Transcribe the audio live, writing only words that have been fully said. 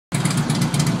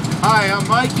Hi, I'm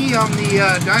Mikey. I'm the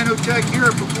dyno tech here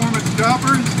at Performance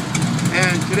Choppers,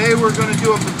 and today we're going to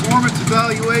do a performance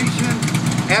evaluation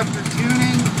after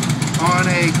tuning on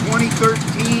a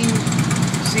 2013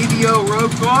 CVO Road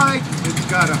Glide. It's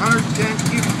got a 110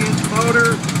 cubic inch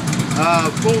motor,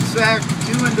 full sack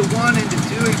 2-into-1 into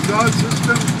 2 exhaust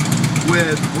system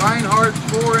with Reinhardt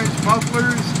 4-inch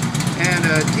mufflers and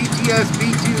a TTS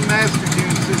B2 master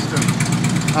tune system.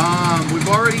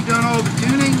 We've already done all the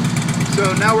tuning. So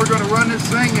now we're going to run this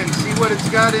thing and see what it's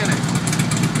got in it.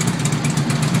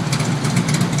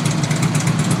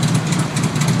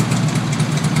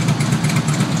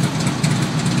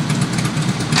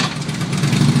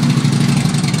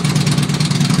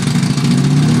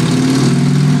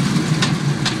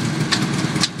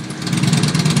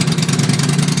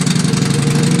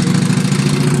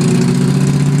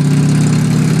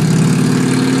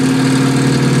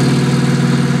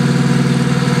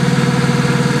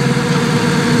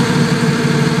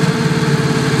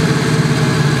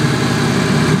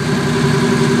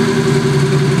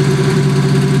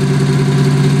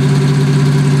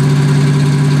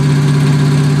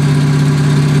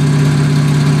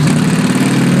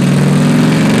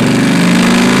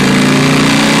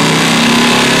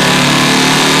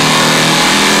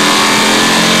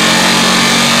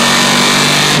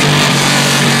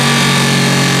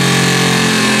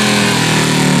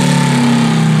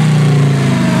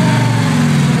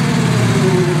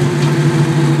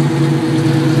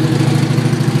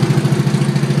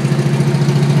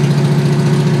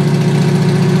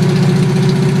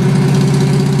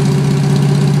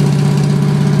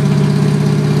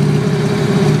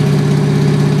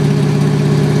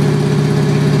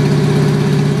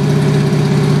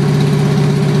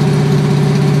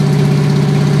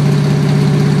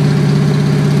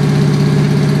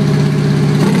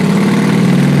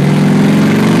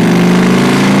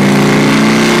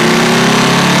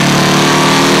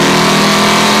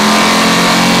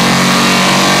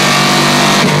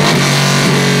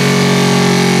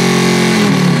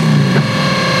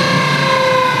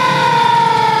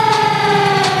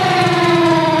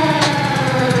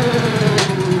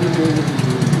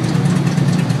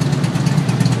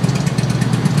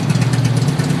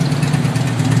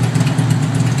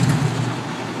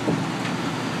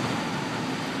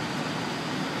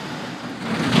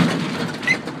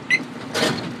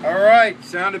 Alright,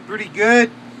 sounded pretty good.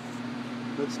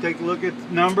 Let's take a look at the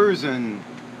numbers and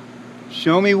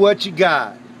show me what you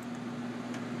got.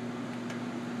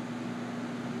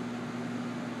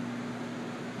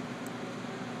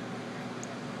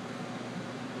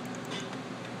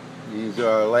 These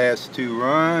are our last 2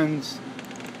 runs.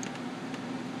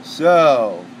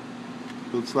 So,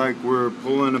 looks like we're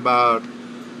pulling about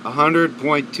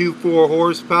 100.24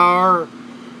 horsepower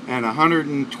and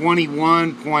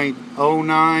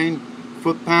 121.09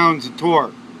 foot-pounds of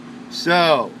torque.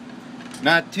 So,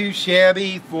 not too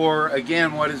shabby for,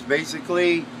 again, what is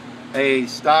basically a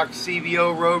stock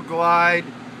CVO Road Glide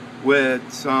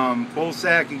with some full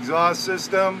sack exhaust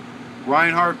system,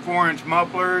 Reinhardt 4-inch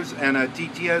mufflers, and a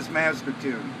TTS master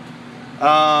tune.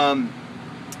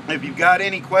 If you've got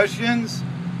any questions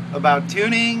about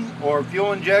tuning or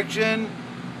fuel injection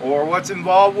or what's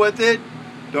involved with it,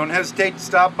 don't hesitate to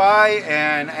stop by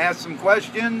and ask some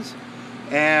questions,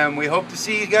 and we hope to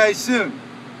see you guys soon.